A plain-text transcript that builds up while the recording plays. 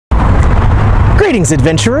Greetings,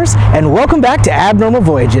 adventurers, and welcome back to Abnormal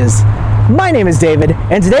Voyages. My name is David,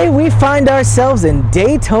 and today we find ourselves in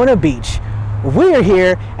Daytona Beach. We are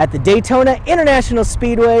here at the Daytona International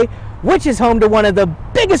Speedway, which is home to one of the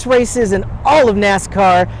biggest races in all of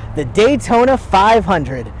NASCAR, the Daytona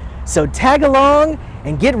 500. So tag along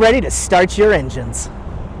and get ready to start your engines.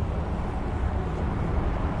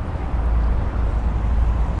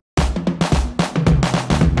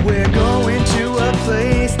 We're going to a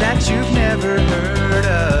place that you've never heard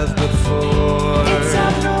of before. It's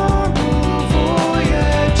Abnormal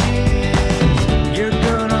Voyages. You're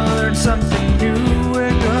gonna learn something new. We're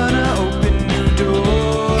gonna open new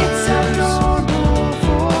doors. It's Abnormal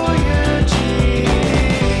Voyages.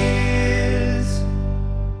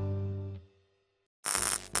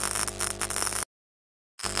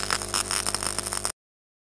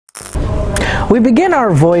 We begin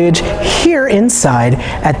our voyage here inside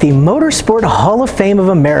at the Motorsports Hall of Fame of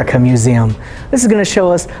America Museum. This is going to show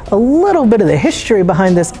us a little bit of the history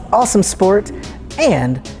behind this awesome sport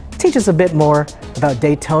and teach us a bit more about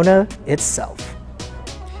Daytona itself.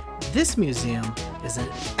 This museum is an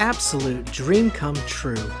absolute dream come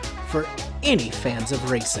true for any fans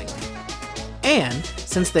of racing. And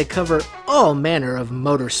since they cover all manner of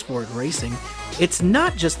motorsport racing, it's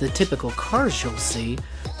not just the typical cars you'll see,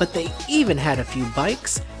 but they even had a few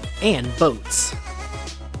bikes and boats.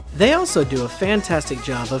 They also do a fantastic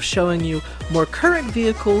job of showing you more current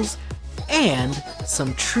vehicles and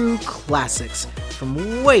some true classics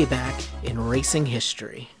from way back in racing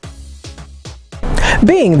history.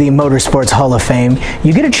 Being the Motorsports Hall of Fame,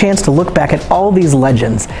 you get a chance to look back at all these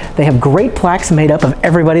legends. They have great plaques made up of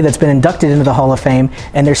everybody that's been inducted into the Hall of Fame,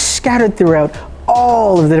 and they're scattered throughout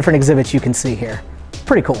all of the different exhibits you can see here.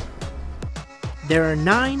 Pretty cool. There are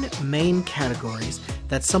 9 main categories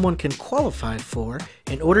that someone can qualify for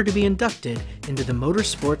in order to be inducted into the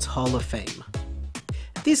Motorsports Hall of Fame.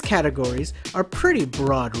 These categories are pretty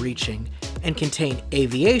broad-reaching and contain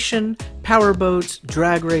aviation, powerboats,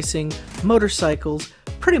 drag racing, motorcycles,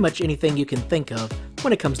 pretty much anything you can think of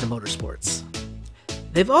when it comes to motorsports.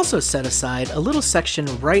 They've also set aside a little section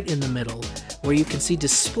right in the middle where you can see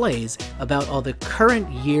displays about all the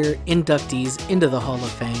current year inductees into the Hall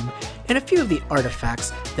of Fame and a few of the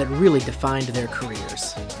artifacts that really defined their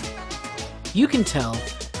careers. You can tell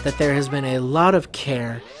that there has been a lot of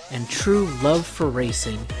care and true love for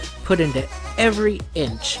racing put into every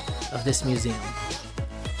inch of this museum.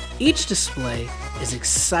 Each display is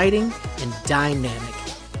exciting and dynamic,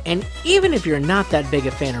 and even if you're not that big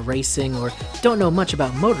a fan of racing or don't know much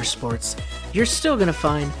about motorsports, you're still going to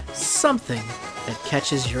find something that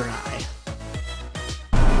catches your eye.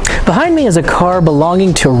 Behind me is a car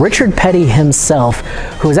belonging to Richard Petty himself,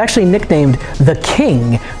 who was actually nicknamed the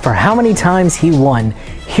King for how many times he won.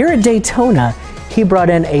 Here at Daytona, he brought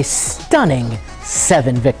in a stunning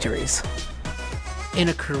 7 victories. In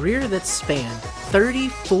a career that spanned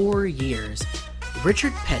 34 years,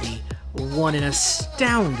 Richard Petty won an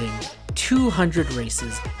astounding 200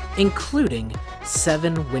 races, including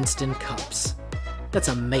 7 Winston Cups. That's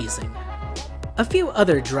amazing. A few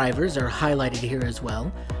other drivers are highlighted here as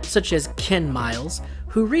well, such as Ken Miles,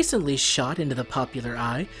 who recently shot into the popular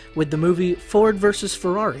eye with the movie Ford vs.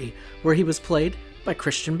 Ferrari, where he was played by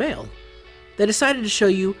Christian Bale. They decided to show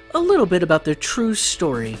you a little bit about the true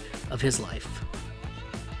story of his life.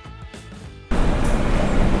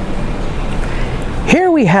 Here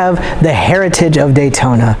we have the heritage of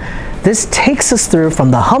Daytona. This takes us through from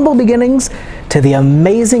the humble beginnings to the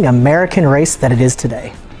amazing American race that it is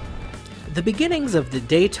today. The beginnings of the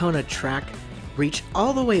Daytona track reach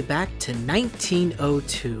all the way back to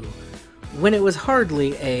 1902, when it was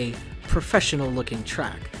hardly a professional-looking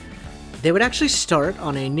track. They would actually start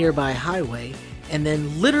on a nearby highway and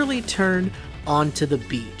then literally turn onto the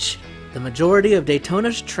beach. The majority of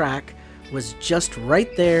Daytona's track was just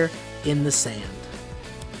right there in the sand.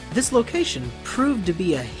 This location proved to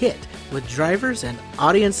be a hit with drivers and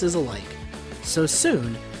audiences alike, so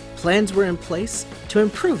soon plans were in place to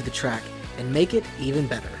improve the track and make it even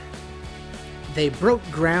better. They broke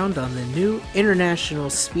ground on the new International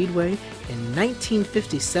Speedway in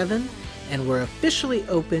 1957 and were officially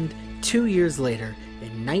opened 2 years later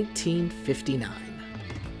in 1959.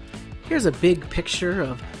 Here's a big picture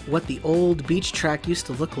of what the old beach track used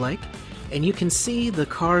to look like, and you can see the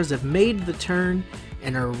cars have made the turn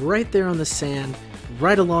and are right there on the sand,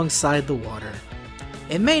 right alongside the water.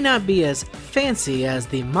 It may not be as fancy as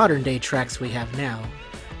the modern day tracks we have now,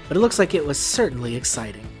 but it looks like it was certainly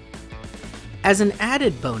exciting. As an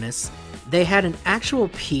added bonus, they had an actual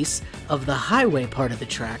piece of the highway part of the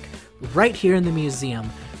track right here in the museum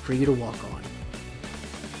for you to walk on.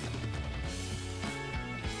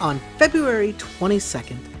 On February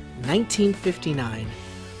 22nd, 1959,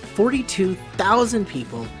 42,000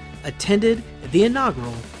 people attended the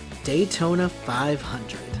inaugural Daytona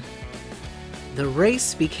 500. The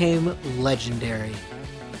race became legendary,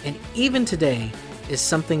 and even today is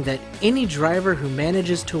something that any driver who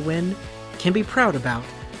manages to win can be proud about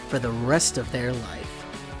for the rest of their life.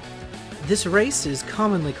 This race is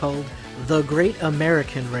commonly called the Great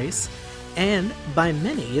American Race, and by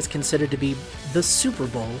many is considered to be the Super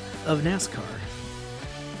Bowl of NASCAR.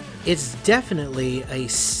 It's definitely a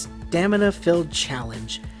stamina-filled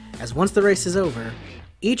challenge, as once the race is over,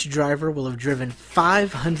 each driver will have driven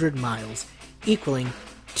 500 miles, equaling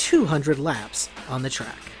 200 laps on the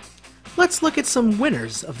track. Let's look at some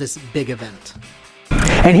winners of this big event.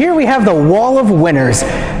 And here we have the wall of winners.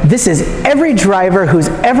 This is every driver who's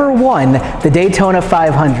ever won the Daytona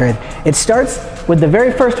 500. It starts with the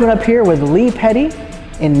very first one up here with Lee Petty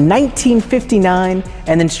in 1959,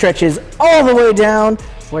 and then stretches all the way down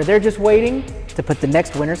where they're just waiting to put the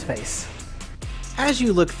next winner's face. As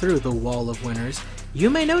you look through the wall of winners,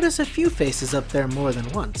 you may notice a few faces up there more than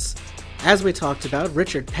once. As we talked about,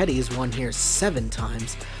 Richard Petty's won here 7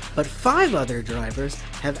 times, but 5 other drivers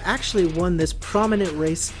have actually won this prominent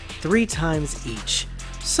race 3 times each.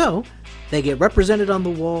 So, they get represented on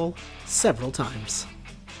the wall several times.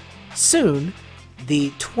 Soon,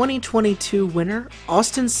 the 2022 winner,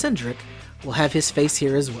 Austin Cindric, will have his face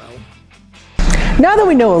here as well. Now that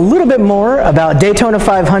we know a little bit more about Daytona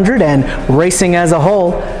 500 and racing as a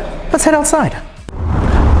whole, let's head outside.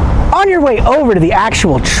 On your way over to the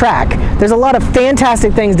actual track, there's a lot of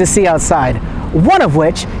fantastic things to see outside. One of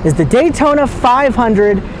which is the Daytona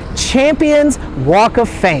 500 Champions Walk of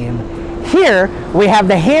Fame. Here we have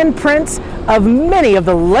the handprints of many of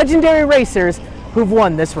the legendary racers who've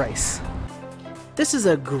won this race. This is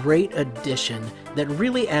a great addition that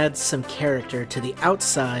really adds some character to the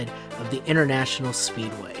outside of the International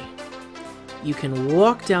Speedway. You can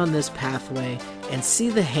walk down this pathway and see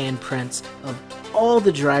the handprints of all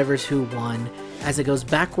the drivers who won as it goes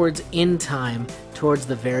backwards in time towards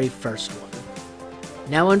the very first one.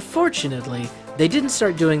 Now, unfortunately, they didn't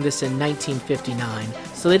start doing this in 1959,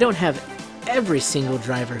 so they don't have every single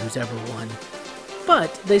driver who's ever won,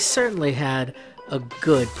 but they certainly had a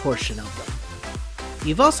good portion of them.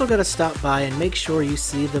 You've also got to stop by and make sure you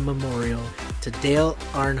see the memorial to Dale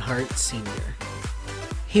Earnhardt Sr.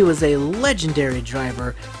 He was a legendary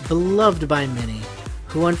driver, beloved by many,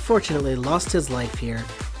 who unfortunately lost his life here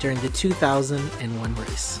during the 2001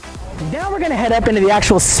 race. Now we're going to head up into the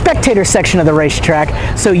actual spectator section of the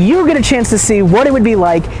racetrack, so you get a chance to see what it would be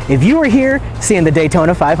like if you were here seeing the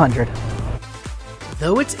Daytona 500.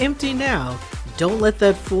 Though it's empty now, don't let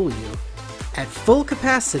that fool you. At full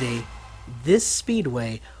capacity, this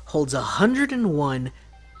speedway holds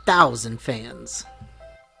 101,000 fans.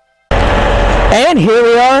 And here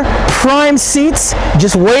we are, prime seats,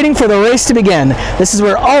 just waiting for the race to begin. This is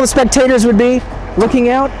where all the spectators would be, looking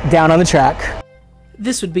out down on the track.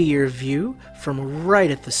 This would be your view from right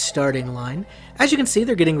at the starting line. As you can see,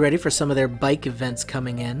 they're getting ready for some of their bike events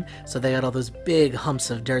coming in, so they got all those big humps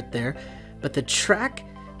of dirt there. But the track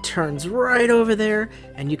turns right over there,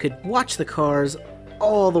 and you could watch the cars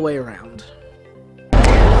all the way around.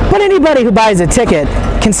 But anybody who buys a ticket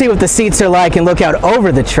can see what the seats are like and look out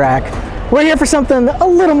over the track. We're here for something a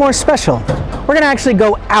little more special. We're going to actually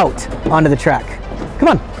go out onto the track.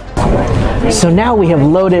 Come on. So now we have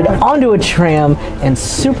loaded onto a tram, and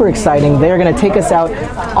super exciting, they're going to take us out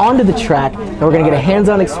onto the track, and we're going to get a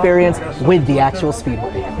hands-on experience with the actual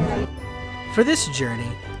speedway. For this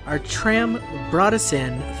journey, our tram brought us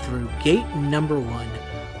in through gate number 1,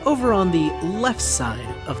 over on the left side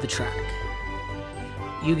of the track.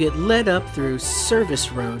 You get led up through service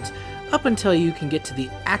roads up until you can get to the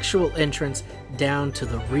actual entrance down to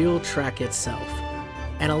the real track itself.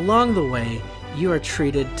 And along the way, you are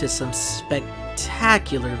treated to some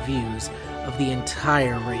spectacular views of the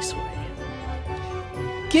entire raceway.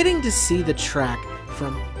 Getting to see the track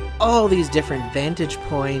from all these different vantage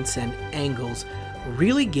points and angles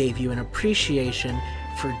really gave you an appreciation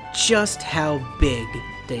for just how big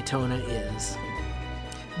Daytona is.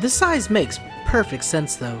 The size makes perfect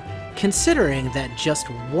sense though, considering that just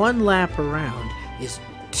one lap around is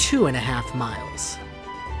 2.5 miles.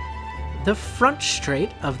 The front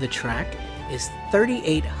straight of the track is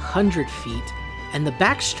 3,800 feet, and the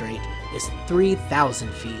back straight is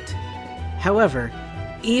 3,000 feet. However,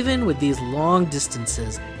 even with these long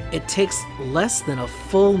distances, it takes less than a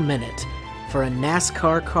full minute for a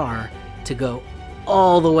NASCAR car to go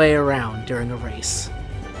all the way around during a race.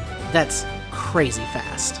 That's crazy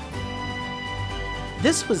fast.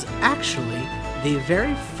 This was actually the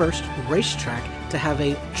very first racetrack to have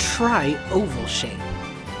a tri-oval shape.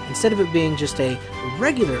 Instead of it being just a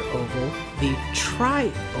regular oval, the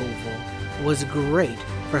tri-oval was great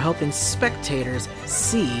for helping spectators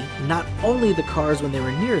see not only the cars when they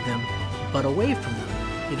were near them, but away from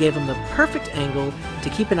them. It gave them the perfect angle to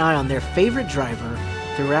keep an eye on their favorite driver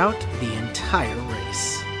throughout the entire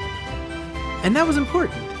race. And that was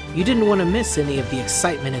important. You didn't want to miss any of the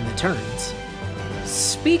excitement in the turns.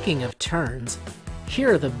 Speaking of turns,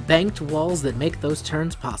 here are the banked walls that make those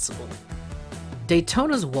turns possible.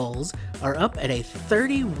 Daytona's walls are up at a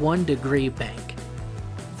 31-degree bank.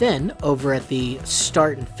 Then, over at the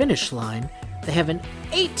start and finish line, they have an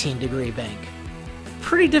 18-degree bank.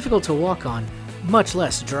 Pretty difficult to walk on, much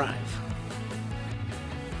less drive.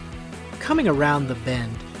 Coming around the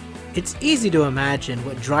bend, it's easy to imagine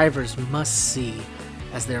what drivers must see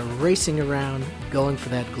as they're racing around, going for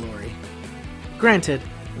that glory. Granted,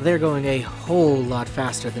 they're going a whole lot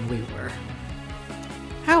faster than we were.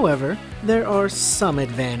 However, there are some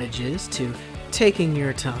advantages to taking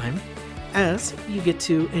your time, as you get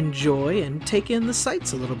to enjoy and take in the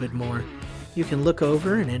sights a little bit more. You can look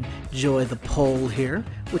over and enjoy the poll here,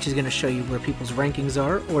 which is going to show you where people's rankings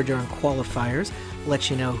are, or during qualifiers, let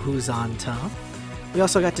you know who's on top. We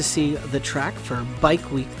also got to see the track for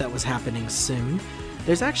Bike Week that was happening soon.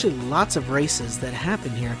 There's actually lots of races that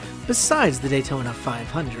happen here besides the Daytona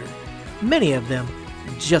 500, many of them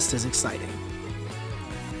just as exciting.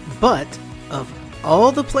 But of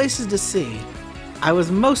all the places to see, I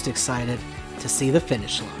was most excited to see the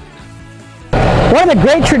finish line. One of the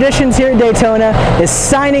great traditions here at Daytona is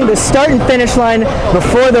signing the start and finish line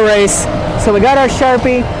before the race. So we got our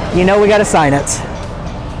Sharpie, you know we got to sign it.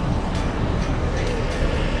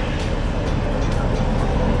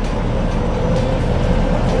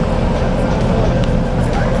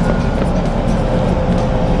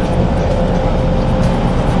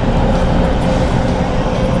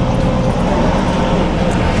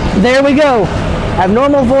 There we go.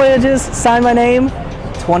 Abnormal Voyages, sign my name,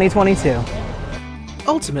 2022.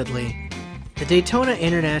 Ultimately, the Daytona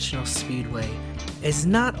International Speedway is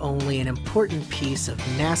not only an important piece of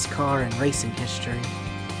NASCAR and racing history,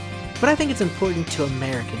 but I think it's important to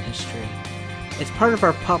American history. It's part of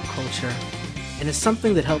our pop culture, and it's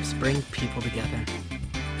something that helps bring people together.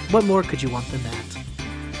 What more could you want than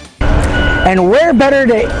that? And where better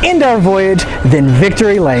to end our voyage than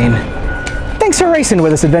Victory Lane? Thanks for racing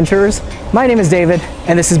with us, adventurers. My name is David,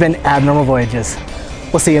 and this has been Abnormal Voyages.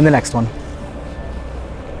 We'll see you in the next one.